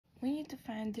We need to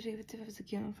find derivative of the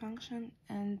given function,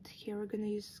 and here we're going to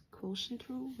use quotient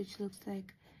rule, which looks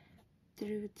like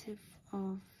derivative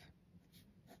of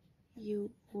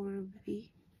u over v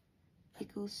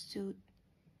equals to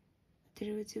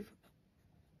derivative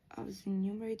of the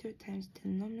numerator times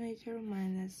denominator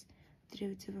minus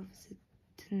derivative of the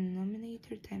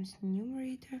denominator times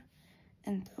numerator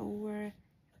and over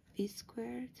v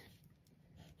squared.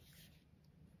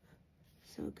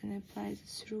 So we're going to apply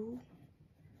this rule,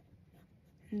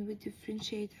 and we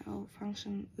differentiate our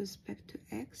function with respect to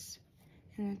x,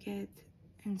 and we get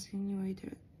in the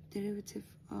numerator derivative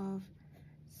of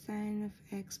sine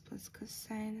of x plus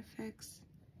cosine of x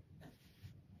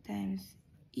times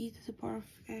e to the power of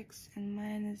x and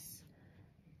minus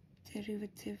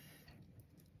derivative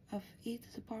of e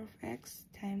to the power of x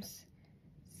times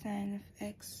sine of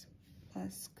x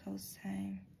plus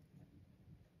cosine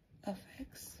of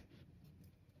x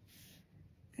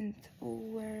and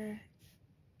over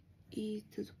e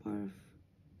to the power of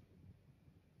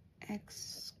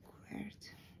x squared.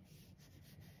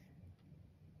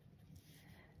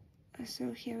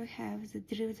 So here we have the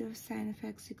derivative of sine of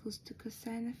x equals to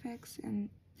cosine of x, and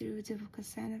derivative of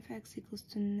cosine of x equals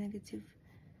to negative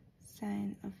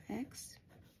sine of x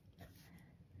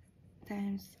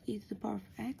times e to the power of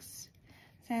x.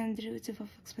 Then derivative of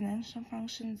exponential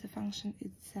function, the function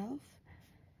itself,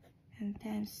 and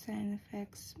times sine of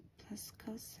x plus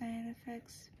cosine of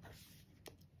x,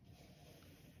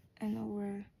 and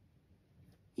over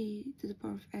e to the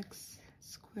power of x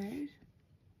squared.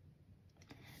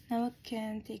 Now we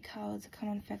can take out the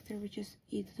common factor, which is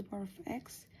e to the power of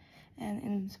x, and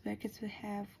in the brackets we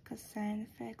have cosine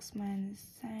of x minus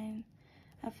sine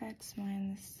of x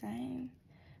minus sine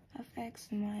of x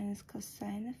minus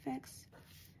cosine of x,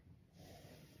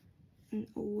 and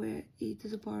over e to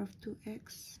the power of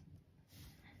 2x.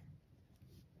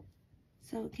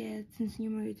 So we get, in the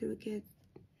numerator we get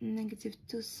negative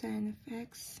 2 sine of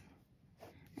x,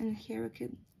 and here we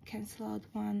can cancel out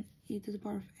 1 e to the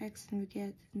power of x, and we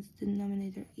get in the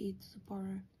denominator e to the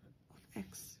power of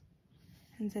x,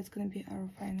 and that's going to be our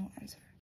final answer.